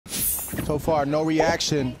So far, no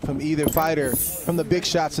reaction from either fighter from the big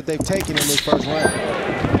shots that they've taken in this first round,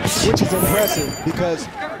 which is impressive because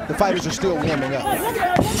the fighters are still warming up.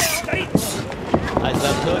 Nice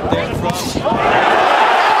left hook there from...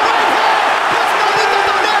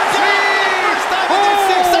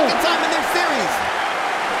 Second time in their series.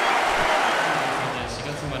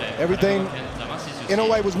 Everything,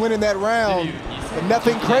 Inoue was winning that round, but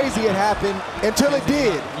nothing crazy had happened until it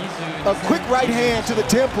did. A quick right hand to the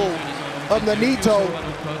temple of Nonito,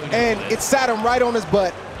 and it sat him right on his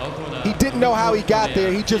butt. He didn't know how he got there.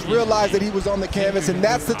 He just realized that he was on the canvas, and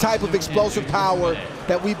that's the type of explosive power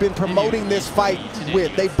that we've been promoting this fight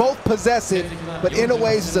with. They both possess it, but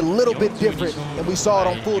Inoue's is a little bit different, and we saw it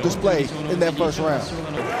on full display in that first round.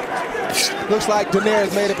 Looks like Donaire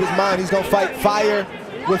has made up his mind. He's going to fight fire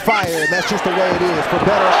with fire, and that's just the way it is, for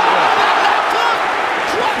better or worse.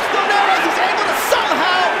 Drops Donaire as he's able to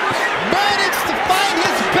somehow manage to find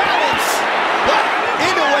his balance. But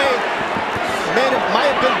Inoue, man, it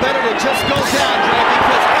might have been better to just go down, Dre,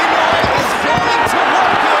 because Inoue is going to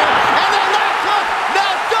work here. And the knockout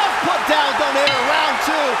now does put down Donaire in round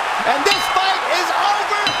 2. And this fight is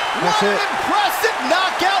over. That's What it. an impressive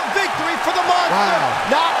knockout victory for the monster.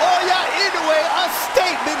 Wow. Naoya Inoue, a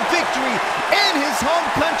statement victory in his home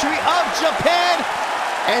country of Japan.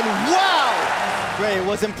 And wow, Ray, it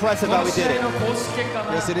was impressive how he did it.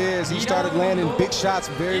 Yes, it is. He started landing big shots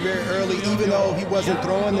very, very early, even though he wasn't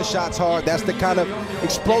throwing the shots hard. That's the kind of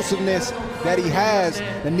explosiveness that he has.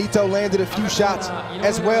 Nonito landed a few shots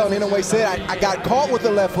as well, and Inoue said, I got caught with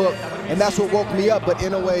the left hook, and that's what woke me up, but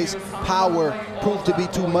Inoue's power proved to be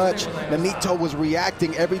too much. Nonito was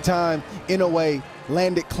reacting every time Inoue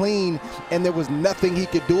landed clean, and there was nothing he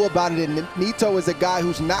could do about it. And Nonito is a guy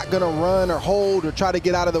who's not going to run or hold or try to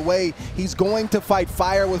get out of the way. He's going to fight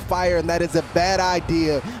fire with fire, and that is a bad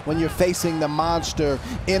idea when you're facing the monster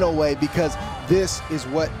Inoue, because this is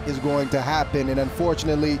what is going to happen. And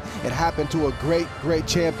unfortunately, it happened to a great, great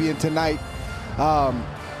champion tonight.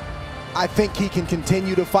 I think he can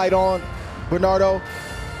continue to fight on, Bernardo.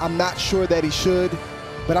 I'm not sure that he should,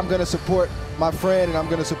 but I'm going to support my friend, and I'm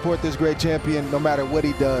going to support this great champion no matter what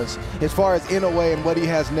he does. As far as Inoue and what he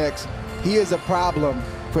has next, he is a problem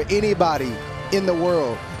for anybody in the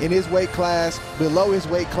world, in his weight class, below his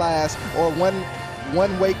weight class, or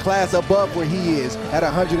one weight class above where he is at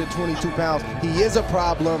 122 pounds. He is a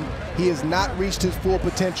problem. He has not reached his full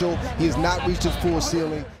potential. He has not reached his full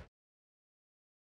ceiling.